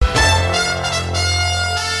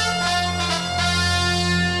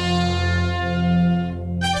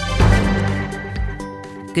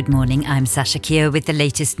Good morning, I'm Sasha Keogh with the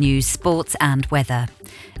latest news, sports and weather.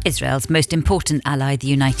 Israel's most important ally, the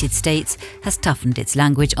United States, has toughened its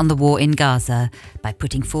language on the war in Gaza by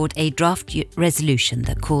putting forward a draft resolution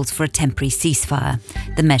that calls for a temporary ceasefire.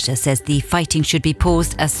 The measure says the fighting should be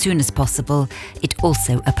paused as soon as possible. It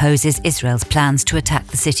also opposes Israel's plans to attack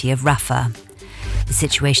the city of Rafah. The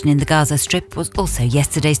situation in the Gaza Strip was also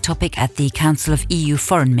yesterday's topic at the Council of EU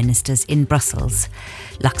Foreign Ministers in Brussels.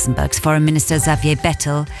 Luxembourg's Foreign Minister Xavier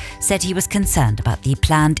Bettel said he was concerned about the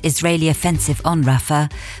planned Israeli offensive on Rafah,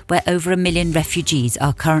 where over 1 million refugees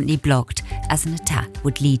are currently blocked, as an attack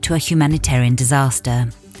would lead to a humanitarian disaster.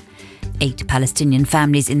 8 Palestinian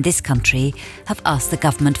families in this country have asked the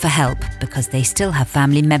government for help because they still have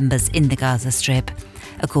family members in the Gaza Strip.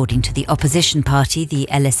 According to the opposition party, the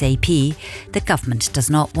LSAP, the government does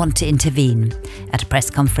not want to intervene. At a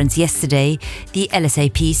press conference yesterday, the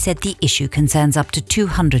LSAP said the issue concerns up to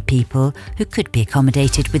 200 people who could be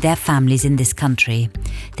accommodated with their families in this country.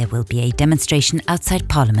 There will be a demonstration outside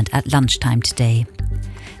Parliament at lunchtime today.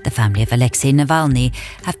 The family of Alexei Navalny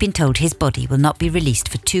have been told his body will not be released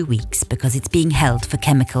for 2 weeks because it's being held for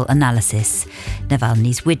chemical analysis.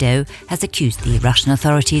 Navalny's widow has accused the Russian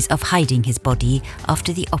authorities of hiding his body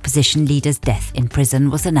after the opposition leader's death in prison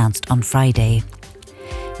was announced on Friday.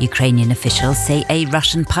 Ukrainian officials say a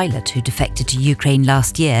Russian pilot who defected to Ukraine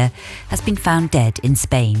last year has been found dead in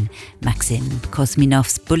Spain. Maxim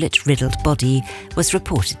Kosminov's bullet-riddled body was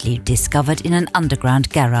reportedly discovered in an underground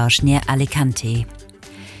garage near Alicante.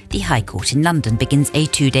 The High Court in London begins a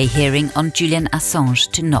 2-day hearing on Julian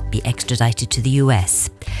Assange to not be extradited to the US.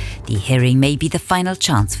 The hearing may be the final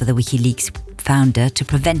chance for the WikiLeaks founder to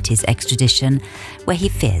prevent his extradition, where he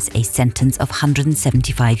fears a sentence of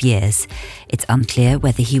 175 years. It's unclear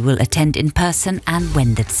whether he will attend in person and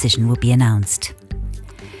when the decision will be announced.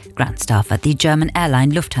 Ground staff at the German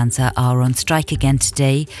airline Lufthansa are on strike again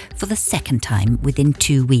today for the second time within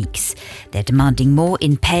 2 weeks. They're demanding more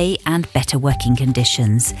in pay and better working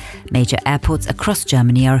conditions. Major airports across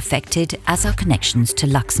Germany are affected, as are connections to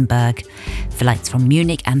Luxembourg. Flights from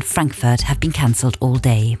Munich and Frankfurt have been cancelled all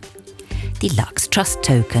day. The Lux Trust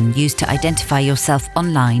token used to identify yourself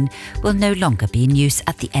online will no longer be in use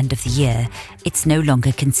at the end of the year. It's no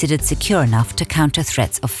longer considered secure enough to counter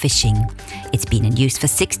threats of phishing. It's been in use for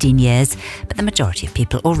 16 years, but the majority of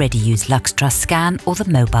people already use Lux Trust Scan or the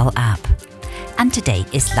mobile app. And today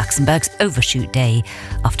is Luxembourg's Overshoot Day.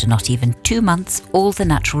 After not even 2 months, all the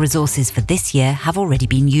natural resources for this year have already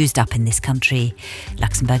been used up in this country.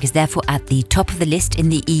 Luxembourg is therefore at the top of the list in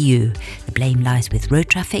the EU. The blame lies with road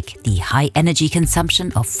traffic, the high energy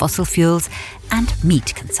consumption of fossil fuels, and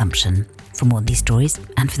meat consumption. For more on these stories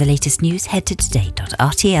and for the latest news, head to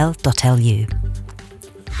today.rtl.lu.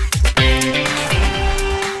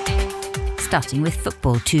 Starting with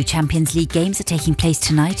football, 2 Champions League games are taking place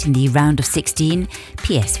tonight in the round of 16.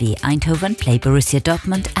 PSV Eindhoven play Borussia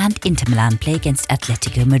Dortmund and Inter Milan play against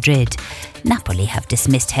Atletico Madrid. Napoli have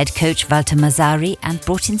dismissed head coach Walter Mazzarri and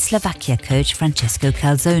brought in Slovakia coach Francesco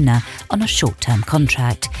Calzona on a short-term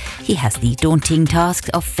contract. He has the daunting task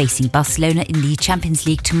of facing Barcelona in the Champions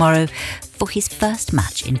League tomorrow for his first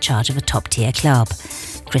match in charge of a top-tier club.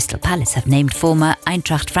 Crystal Palace have named former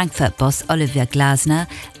Eintracht Frankfurt boss Oliver Glasner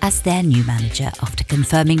as their new manager after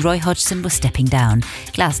confirming Roy Hodgson was stepping down.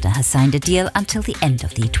 Glasner has signed a deal until the end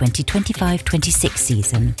of the 2025-26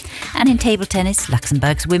 season. And in table tennis,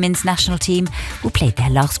 Luxembourg's women's national team will play their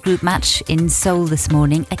last group match in Seoul this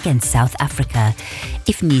morning against South Africa.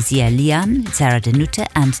 If Nizia Lian, Zara Danuta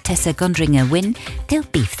and Tessa Gondringer win, they'll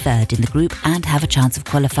be third in the group and have a chance of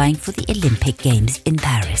qualifying for the Olympic Games in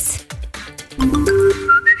Paris.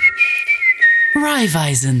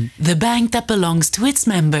 Raiffeisen, the bank that belongs to its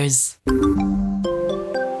members.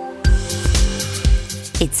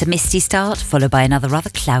 It's a misty start, followed by another rather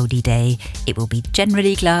cloudy day. It will be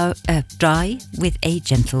generally dry with a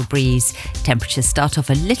gentle breeze. Temperatures start off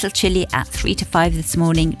a little chilly at 3 to 5 this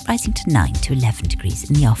morning, rising to 9 to 11 degrees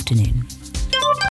in the afternoon.